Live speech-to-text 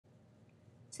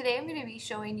Today I'm going to be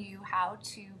showing you how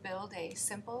to build a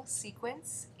simple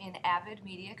sequence in AVID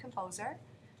Media Composer.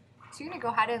 So you're going to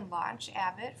go ahead and launch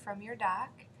AVID from your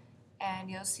dock, and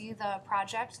you'll see the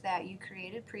project that you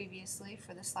created previously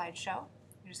for the slideshow.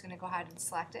 You're just going to go ahead and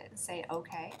select it and say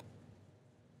OK.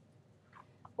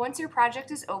 Once your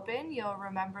project is open, you'll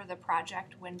remember the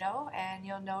project window and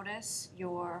you'll notice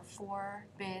your 4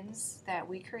 bins that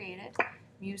we created: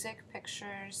 music,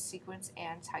 pictures, sequence,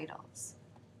 and titles.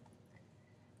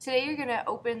 Today you're going to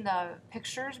open the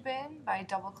pictures bin by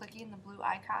double-clicking the blue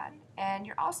icon, and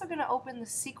you're also going to open the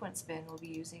sequence bin we'll be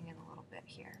using in a little bit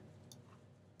here.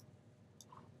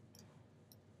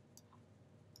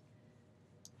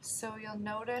 So you'll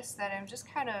notice that I'm just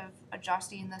kind of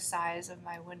adjusting the size of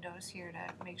my windows here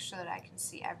to make sure that I can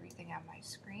see everything on my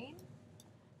screen.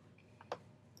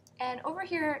 And over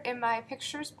here in my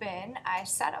pictures bin, I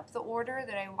set up the order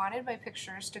that I wanted my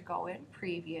pictures to go in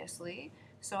previously.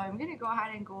 So I'm going to go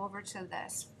ahead and go over to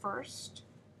this first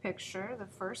picture, the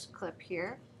first clip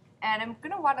here, and I'm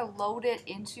going to want to load it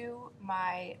into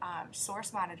my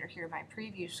source monitor here, my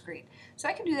preview screen. So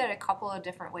I can do that a couple of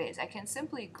different ways. I can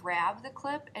simply grab the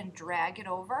clip and drag it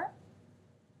over,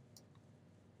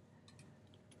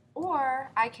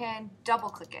 or I can double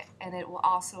click it and it will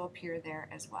also appear there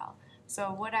as well.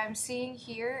 So what I'm seeing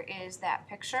here is that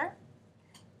picture,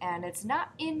 and it's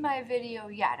not in my video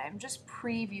yet. I'm just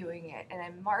previewing it and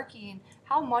I'm marking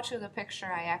how much of the picture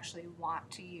I actually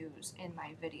want to use in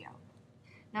my video.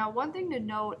 Now, one thing to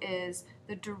note is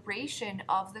the duration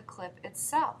of the clip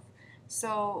itself.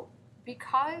 So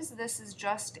because this is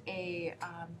just a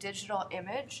digital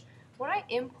image, when I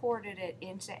imported it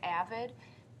into AVID,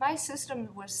 my system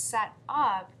was set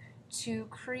up to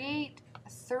create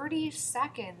 30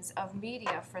 seconds of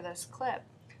media for this clip.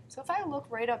 So if I look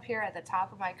right up here at the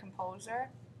top of my composer,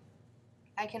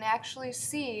 I can actually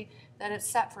see that it's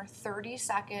set for 30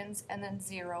 seconds and then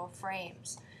 0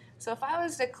 frames. So if I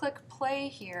was to click play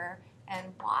here and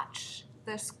watch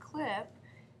this clip,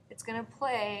 it's going to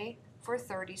play for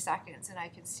 30 seconds and I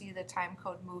can see the time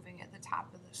code moving at the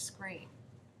top of the screen.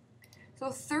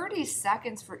 So 30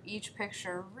 seconds for each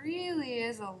picture really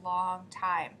is a long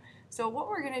time. So what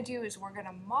we're going to do is we're going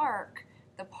to mark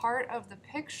the part of the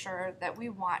picture that we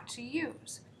want to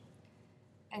use.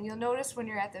 And you'll notice when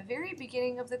you're at the very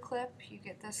beginning of the clip, you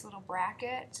get this little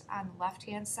bracket on the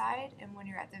left-hand side, and when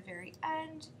you're at the very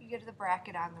end, you get the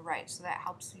bracket on the right, so that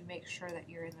helps you make sure that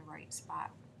you're in the right spot.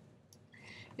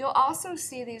 You'll also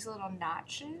see these little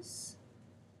notches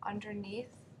underneath,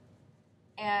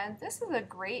 and this is a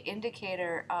great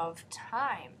indicator of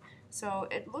time. So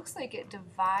it looks like it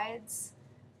divides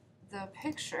the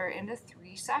picture into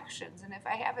 3 sections, and if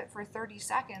I have it for 30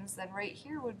 seconds, then right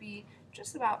here would be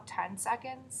just about 10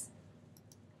 seconds,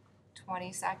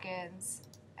 20 seconds,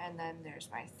 and then there's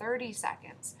my 30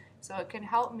 seconds. So it can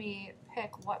help me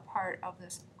pick what part of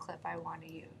this clip I want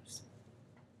to use.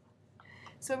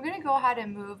 So I'm going to go ahead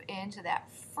and move into that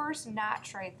first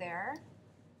notch right there.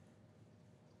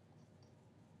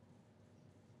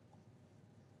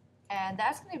 And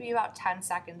that's going to be about 10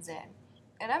 seconds in.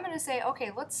 And I'm going to say, okay,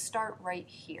 let's start right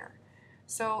here.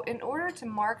 So in order to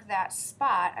mark that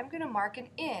spot, I'm going to mark an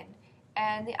in.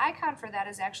 And the icon for that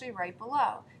is actually right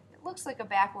below. It looks like a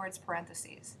backwards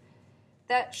parentheses.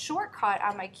 That shortcut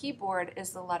on my keyboard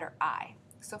is the letter I.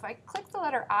 So if I click the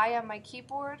letter I on my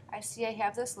keyboard, I see I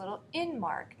have this little in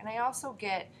mark. And I also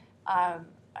get a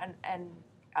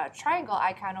triangle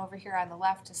icon over here on the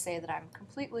left to say that I'm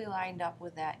completely lined up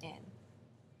with that in.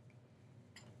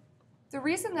 The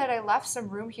reason that I left some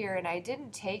room here and I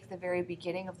didn't take the very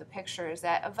beginning of the picture is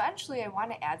that eventually I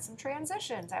want to add some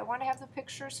transitions. I want to have the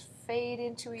pictures fade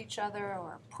into each other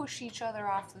or push each other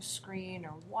off the screen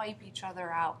or wipe each other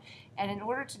out. And in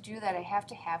order to do that, I have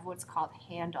to have what's called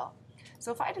handle.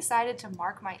 So if I decided to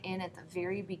mark my in at the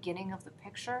very beginning of the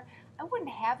picture, I wouldn't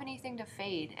have anything to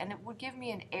fade and it would give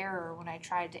me an error when I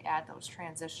tried to add those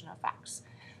transition effects.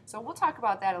 So we'll talk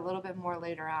about that a little bit more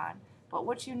later on. But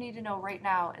what you need to know right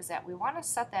now is that we want to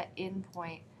set that in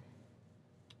point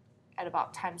at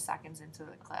about 10 seconds into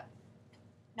the clip.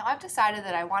 Now I've decided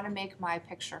that I want to make my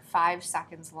picture 5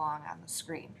 seconds long on the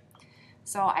screen.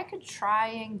 So I could try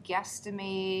and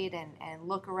guesstimate and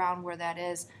look around where that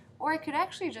is, or I could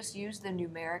actually just use the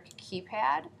numeric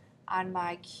keypad on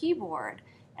my keyboard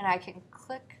and I can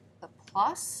click the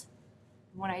plus.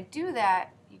 When I do that,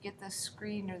 you get this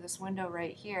screen or this window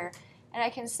right here, and I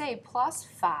can say plus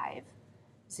 5,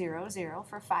 0, 0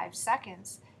 for 5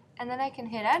 seconds, and then I can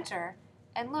hit enter,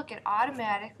 and look, it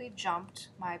automatically jumped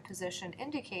my position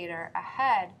indicator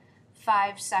ahead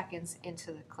 5 seconds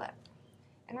into the clip.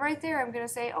 And right there I'm going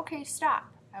to say, okay,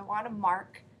 stop. I want to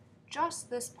mark just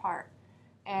this part.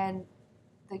 And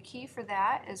the key for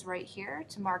that is right here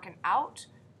to mark an out,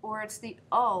 or it's the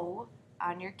O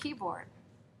on your keyboard.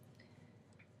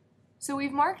 So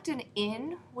we've marked an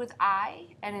in with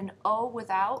I and an O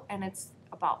without, and it's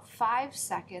about 5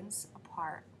 seconds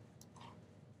apart.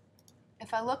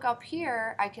 If I look up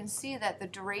here, I can see that the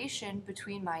duration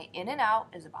between my in and out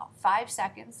is about 5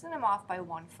 seconds, and I'm off by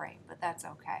 1 frame, but that's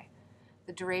okay.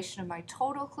 The duration of my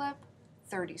total clip,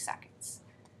 30 seconds.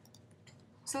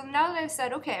 So now that I've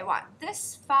said, okay, I want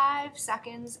this 5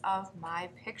 seconds of my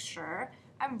picture,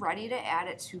 I'm ready to add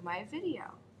it to my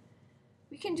video.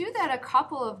 We can do that a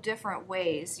couple of different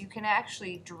ways. You can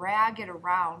actually drag it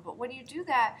around, but when you do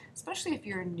that, especially if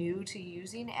you're new to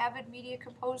using AVID Media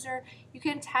Composer, you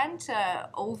can tend to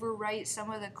overwrite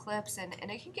some of the clips and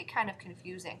it can get kind of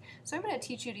confusing. So I'm going to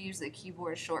teach you to use the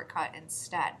keyboard shortcut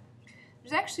instead.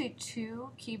 There's actually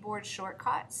 2 keyboard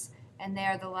shortcuts, and they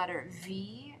are the letter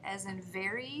V as in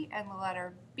very and the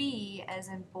letter B as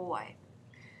in boy.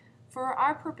 For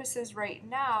our purposes right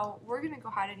now, we're going to go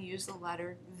ahead and use the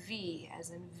letter V as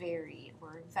in very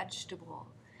or vegetable.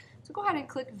 So go ahead and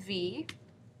click V,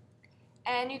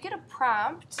 and you get a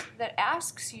prompt that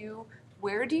asks you,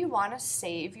 where do you want to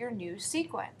save your new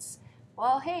sequence?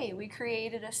 Well, hey, we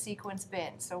created a sequence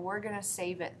bin, so we're going to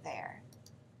save it there.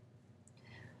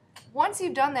 Once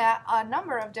you've done that, a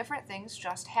number of different things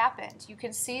just happened. You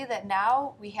can see that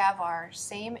now we have our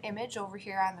same image over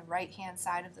here on the right-hand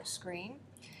side of the screen.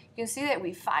 You can see that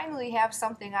we finally have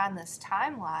something on this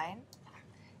timeline,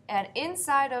 and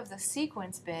inside of the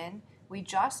sequence bin, we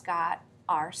just got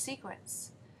our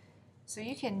sequence. So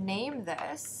you can name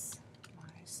this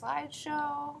my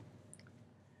slideshow,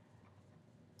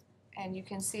 and you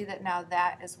can see that now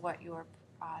that is what your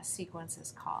sequence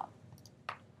is called.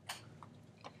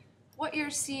 What you're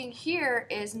seeing here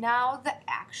is now the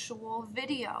actual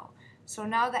video. So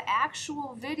now the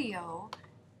actual video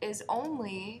is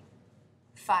only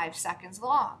 5 seconds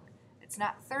long. It's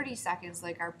not 30 seconds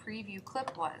like our preview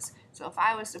clip was. So if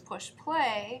I was to push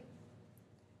play,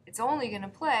 it's only going to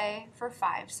play for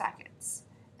 5 seconds.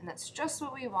 And that's just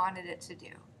what we wanted it to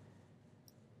do.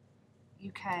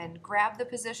 You can grab the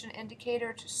position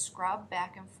indicator to scrub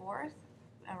back and forth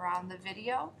around the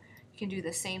video. You can do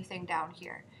the same thing down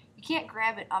here. You can't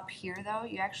grab it up here though.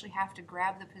 You actually have to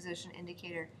grab the position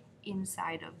indicator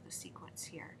inside of the sequence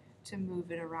here to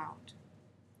move it around.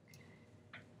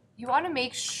 You want to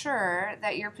make sure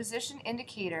that your position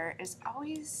indicator is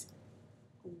always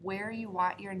where you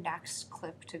want your next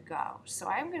clip to go. So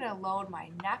I'm going to load my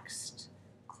next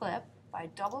clip by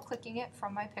double-clicking it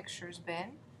from my pictures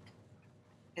bin.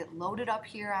 It loaded up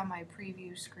here on my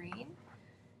preview screen.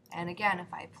 And again,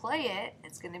 if I play it,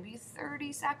 it's going to be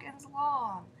 30 seconds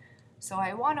long. So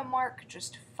I want to mark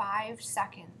just 5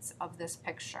 seconds of this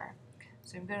picture.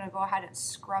 So I'm going to go ahead and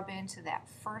scrub into that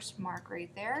first mark right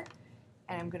there.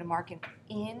 And I'm going to mark an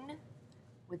in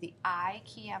with the I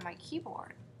key on my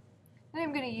keyboard. Then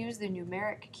I'm going to use the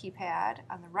numeric keypad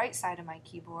on the right side of my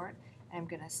keyboard, and I'm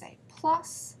going to say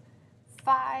plus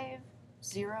 500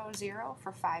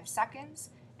 for 5 seconds,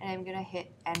 and I'm going to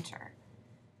hit enter.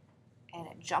 And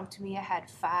it jumped me ahead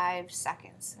 5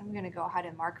 seconds. I'm going to go ahead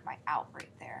and mark my out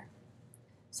right there.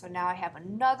 So now I have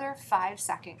another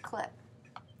 5-second clip.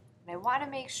 And I want to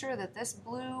make sure that this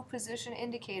blue position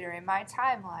indicator in my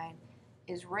timeline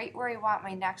is right where I want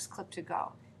my next clip to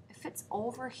go. If it's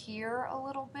over here a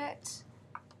little bit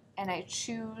and I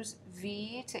choose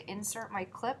V to insert my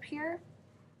clip here,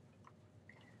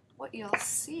 what you'll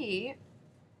see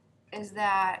is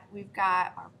that we've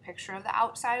got our picture of the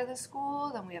outside of the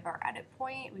school, then we have our edit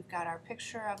point, we've got our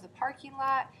picture of the parking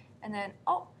lot, and then,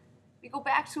 oh, we go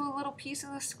back to a little piece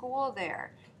of the school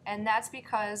there. And that's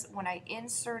because when I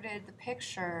inserted the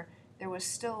picture, there was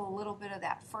still a little bit of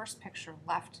that first picture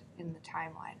left in the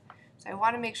timeline. So I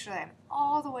want to make sure that I'm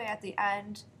all the way at the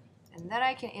end, and then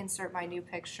I can insert my new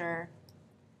picture,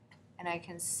 and I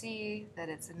can see that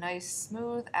it's a nice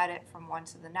smooth edit from one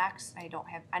to the next, and I don't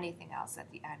have anything else at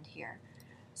the end here.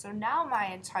 So now my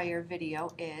entire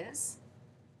video is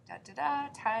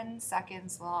 10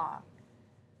 seconds long.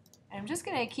 And I'm just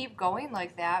going to keep going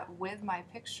like that with my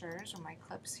pictures or my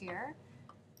clips here.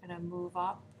 I'm going to move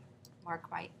up, mark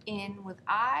my in with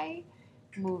I,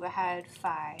 move ahead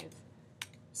 5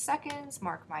 seconds,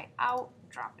 mark my out,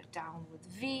 drop it down with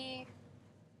V,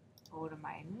 go to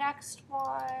my next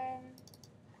one,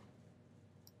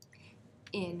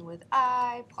 in with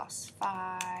I, plus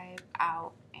 5,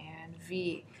 out, and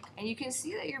V. And you can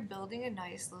see that you're building a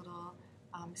nice little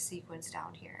sequence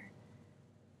down here.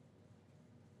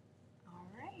 All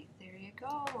right, there you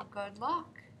go. Well, good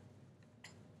luck.